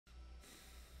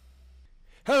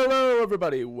Hello,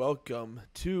 everybody. Welcome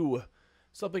to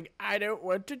something I don't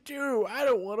want to do. I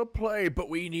don't want to play, but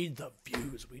we need the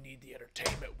views. We need the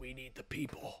entertainment. We need the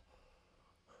people.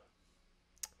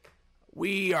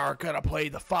 We are going to play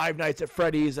the Five Nights at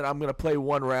Freddy's, and I'm going to play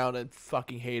one round and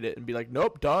fucking hate it and be like,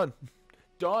 nope, done.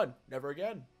 Done. Never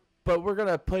again. But we're going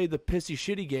to play the pissy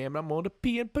shitty game, and I'm going to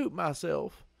pee and poop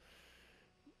myself.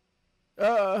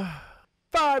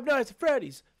 Five Nights at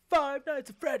Freddy's. Five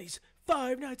Nights at Freddy's.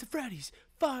 Five Nights at Freddy's.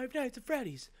 Five Nights at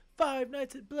Freddy's. Five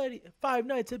Nights at Bloody. Five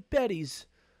Nights at Betty's.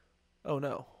 Oh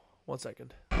no. 1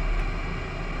 second.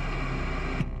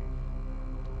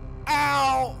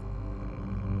 Ow!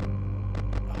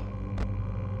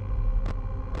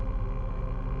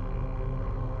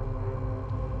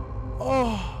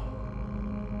 Oh.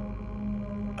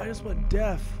 I just went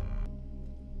deaf.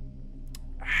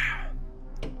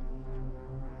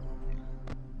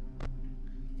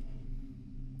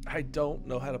 I don't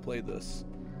know how to play this.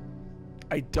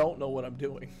 I don't know what I'm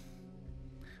doing.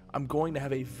 I'm going to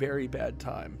have a very bad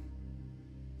time.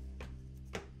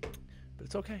 But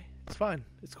it's okay. It's fine.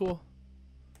 It's cool.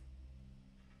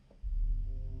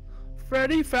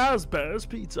 Freddie Fazbear's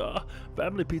Pizza.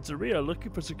 Family Pizzeria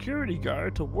looking for security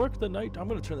guard to work the night. I'm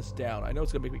going to turn this down. I know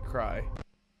it's going to make me cry.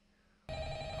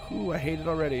 Ooh, I hate it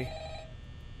already.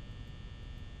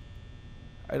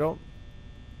 I don't...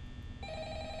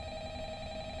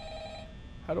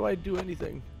 How do I do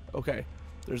anything? Okay,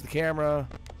 there's the camera.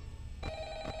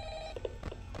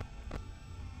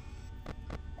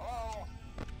 Hello?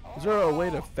 Is there a way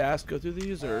to fast go through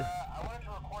these, or? I wanted to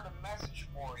record a message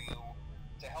for you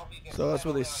to help you get So that's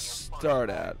where they settled start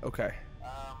at. Okay.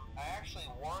 I actually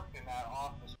worked in that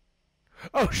office.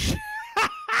 Oh shit!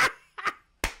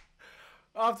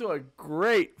 Off to a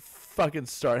great fucking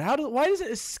start. Why does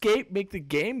escape make the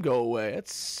game go away?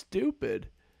 That's stupid.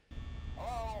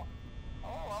 Hello?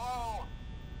 Hello?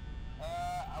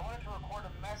 I wanted to record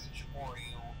a message for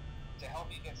you to help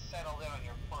you get settled in on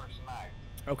your first night.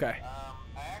 Okay.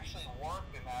 I actually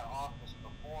worked in that office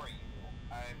before you.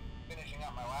 I'm finishing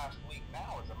up my last week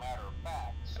now, as a matter of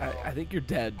fact. So I think you're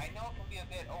dead. I know it can be a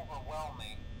bit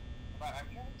overwhelming, but I'm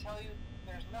here to tell you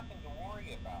there's nothing to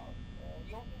worry about.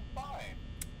 You'll be fine.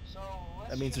 So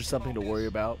let's That means there's just something to focus worry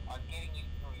about. on getting you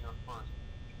through your first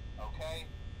week, okay?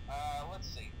 Let's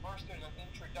see. First, there's an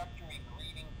introductory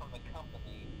greeting from the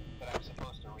company that I'm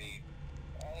supposed to read.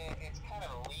 It's kind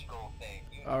of a legal thing.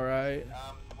 All right.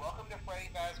 Welcome to Freddie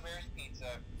Fazbear's Pizza.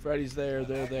 Freddy's there.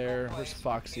 They're there. Where's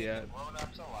Foxy at?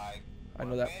 I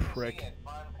know that prick.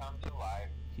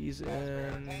 He's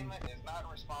in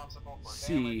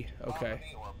C. Okay.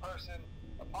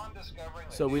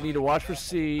 So we need to watch for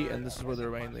C, and this is where they're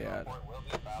mainly at. Oh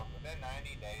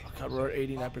God, we're at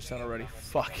 89% already.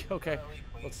 Fuck. Okay.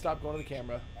 Let's stop going to the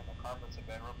camera. And the carpets have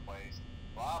been replaced.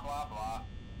 Blah, blah, blah.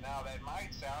 Now, that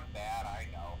might sound bad, I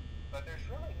know, but there's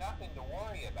really nothing to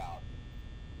worry about.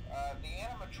 The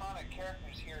animatronic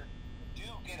characters here do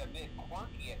get a bit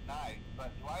quirky at night,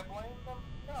 but do I blame them?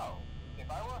 No. If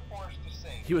I were forced to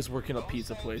sing... He was working a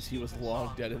pizza place. He was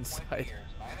long dead inside.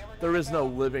 There is no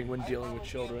living when dealing with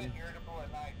children.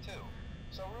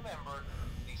 So remember,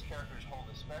 these characters hold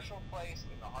a special place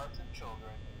in the hearts of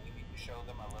children, and we need to show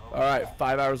them a little... Alright,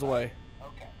 5 hours away.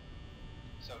 Okay.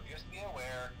 So just be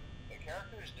aware, the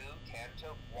characters do tend to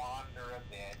wander a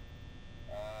bit.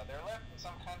 They're left in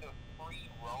some kind of free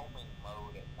roaming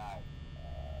mode at night.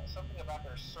 Something about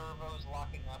their servos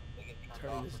locking up, they get turned off.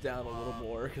 Turning this down a little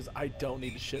more, because I don't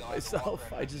need to shit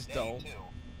myself. I just don't.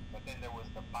 But then there was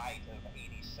the bite of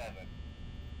 87.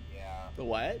 Yeah. The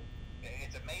what?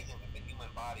 It's amazing that the human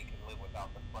body can live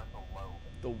without the frontal lobe.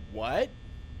 The what?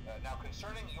 Now,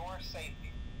 concerning your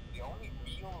safety, the only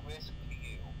real risk to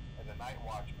you as a night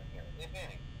watchman here, if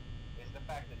any, is the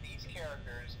fact that these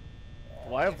characters...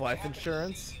 Do I have life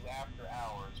insurance? See you after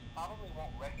hours, probably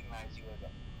won't recognize you as a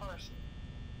person.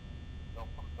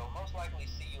 They'll most likely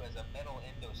see you as a metal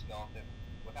endoskeleton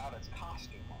without its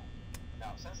costume on.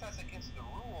 Now, since that's against the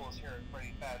rules here at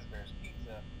Freddie Fazbear's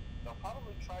Pizza, they'll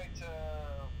probably try to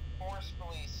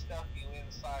forcefully stuff you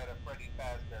inside a Freddie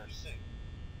Fazbear suit.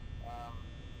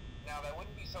 Now, that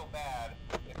wouldn't be so bad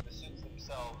if the suits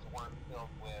themselves weren't filled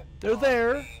with... They're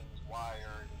there.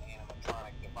 Wires, and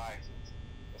animatronic devices,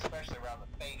 especially around the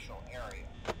facial area.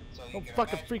 So you Don't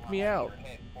fucking freak me out.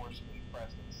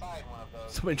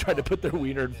 Somebody tried to put their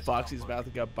wiener in Foxy's mouth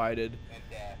and got bited.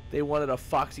 They wanted a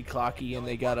Foxy Clocky and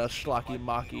they got a Schlocky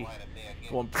Mocky.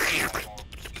 Going...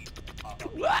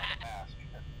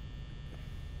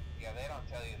 Yeah, they don't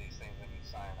tell you these things when you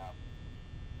sign up.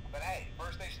 But hey,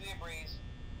 first station of the breeze.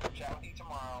 Chat with you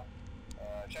tomorrow.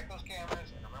 Check those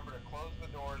cameras and remember to close the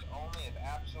doors only if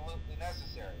absolutely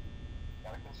necessary.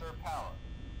 Gotta conserve power.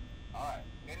 Alright,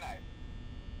 good night.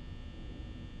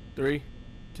 3,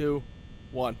 2,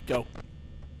 1, go.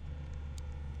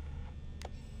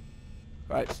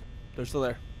 Alright, they're still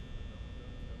there.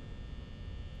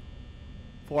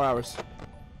 4 hours.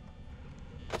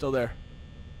 Still there.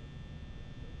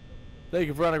 Thank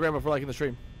you, Veronica Grandma, for liking the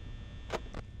stream.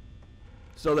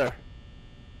 Still there.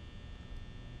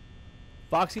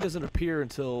 Foxy doesn't appear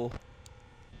until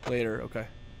later. Okay.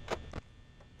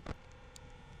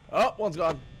 Oh, one's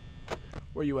gone.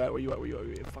 Where you at? Where you at? Where you at?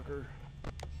 Where you at, fucker?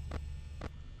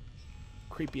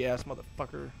 Creepy ass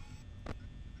motherfucker.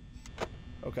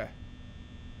 Okay.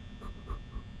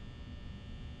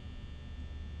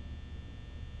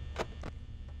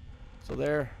 Still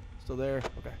there. Still there.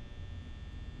 Okay.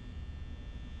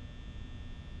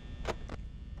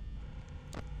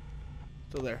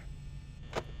 Still there.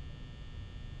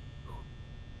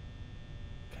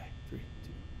 Okay. 3, 2.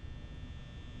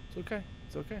 It's okay.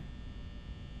 It's okay.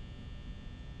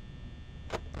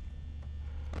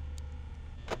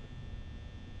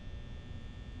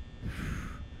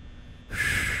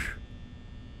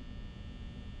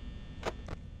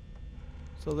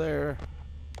 Still there.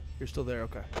 You're still there.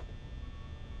 Okay.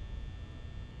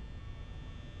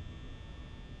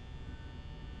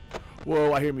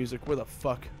 Whoa, I hear music. Where the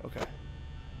fuck? Okay.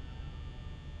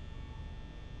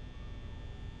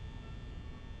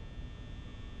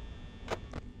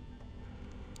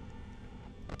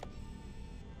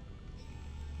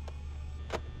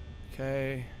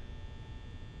 Okay.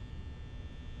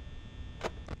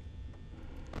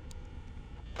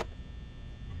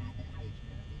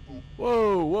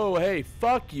 Whoa, whoa, hey,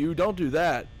 fuck you. Don't do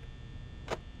that.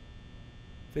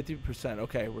 50%.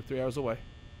 Okay, we're 3 hours away.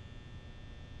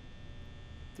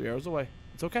 3 hours away.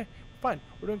 It's okay. Fine.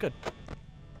 We're doing good.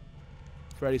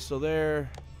 Freddy's still there.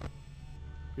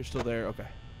 You're still there. Okay.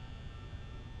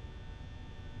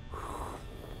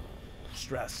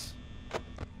 Stress.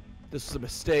 This was a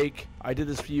mistake. I did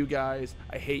this for you guys.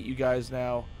 I hate you guys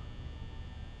now.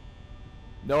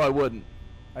 No, I wouldn't.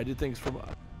 I did things for...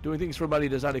 Doing things for money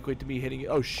does not equate to me hitting it.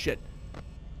 Oh, shit.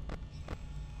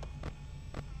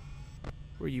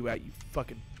 Where you at, you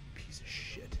fucking piece of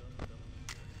shit?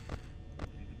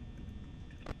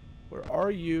 Where are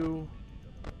you?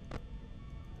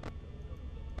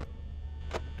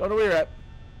 Don't know where you're at.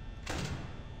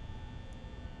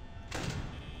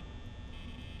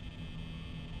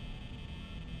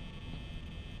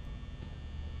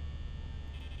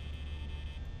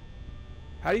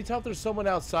 How do you tell if there's someone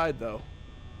outside, though?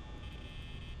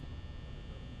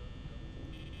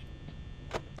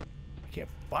 I can't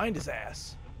find his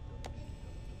ass.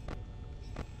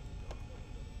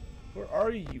 Where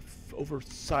are you, you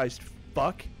oversized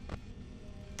fuck?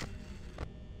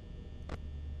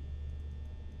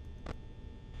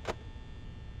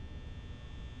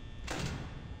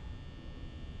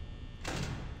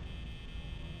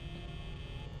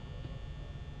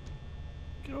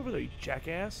 Get over there, you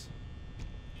jackass.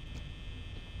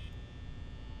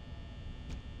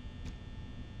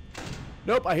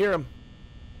 Nope, I hear him.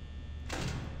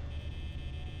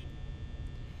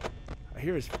 I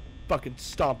hear his fucking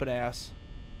stomping ass.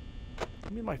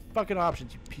 Give me my fucking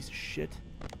options, you piece of shit.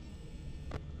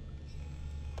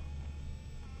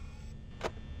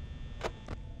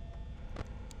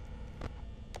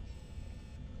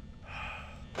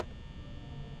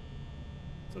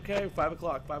 It's okay, 5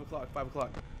 o'clock, 5 o'clock, 5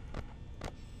 o'clock.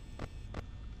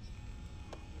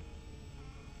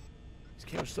 This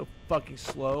camera's so fucking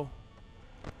slow.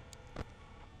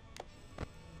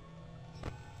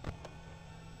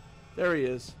 There he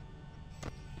is.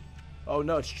 Oh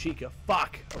no, it's Chica.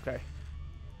 Fuck. Okay.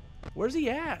 Where's he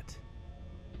at?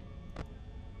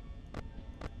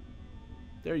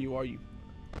 There you are, you.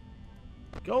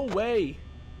 Go away.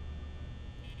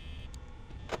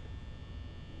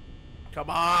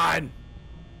 Come on.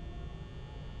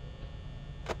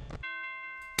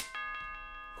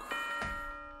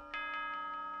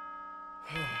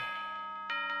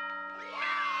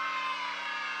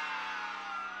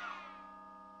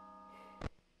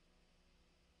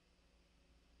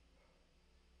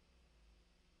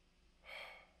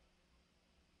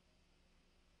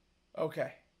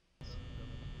 Okay.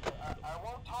 I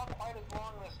won't talk quite as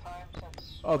long this time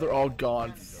since... Oh, they're all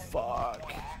gone.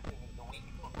 Fuck.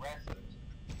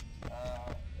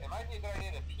 It might be a good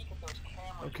idea to peek at those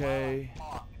cameras okay. while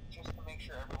I talk, just to make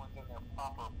sure everyone's in their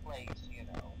proper place, you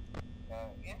know.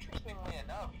 Interestingly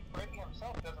enough, Freddy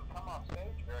himself doesn't come off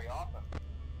stage very often.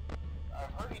 I've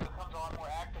heard he becomes a lot more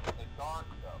active in the dark,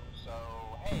 though, so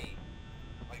hey,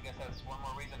 I guess that's one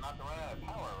more reason not to run out of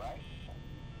power, right?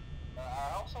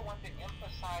 I also want to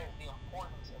emphasize the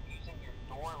importance of using your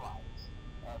door lights.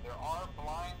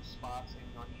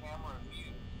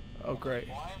 Oh, great.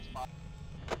 Blind spot.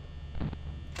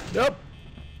 Nope.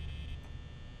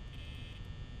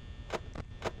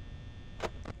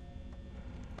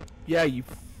 Yeah, you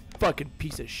fucking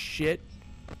piece of shit.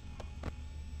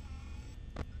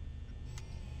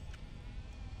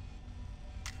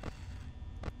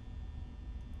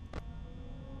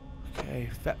 Okay,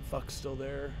 fat fuck's still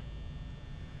there.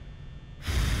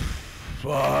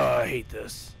 Oh, I hate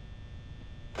this.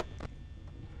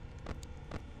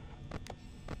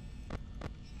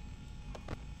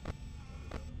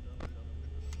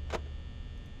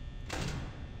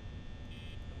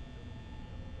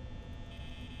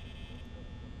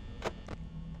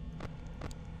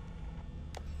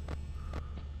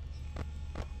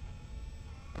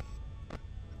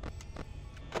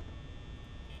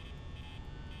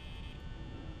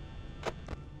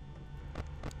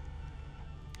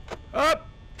 Up!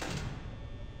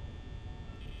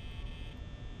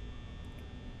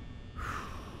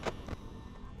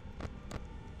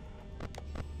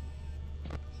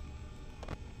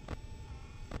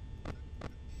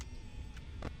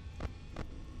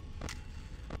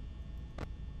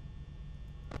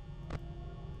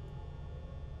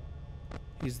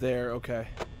 He's there, okay.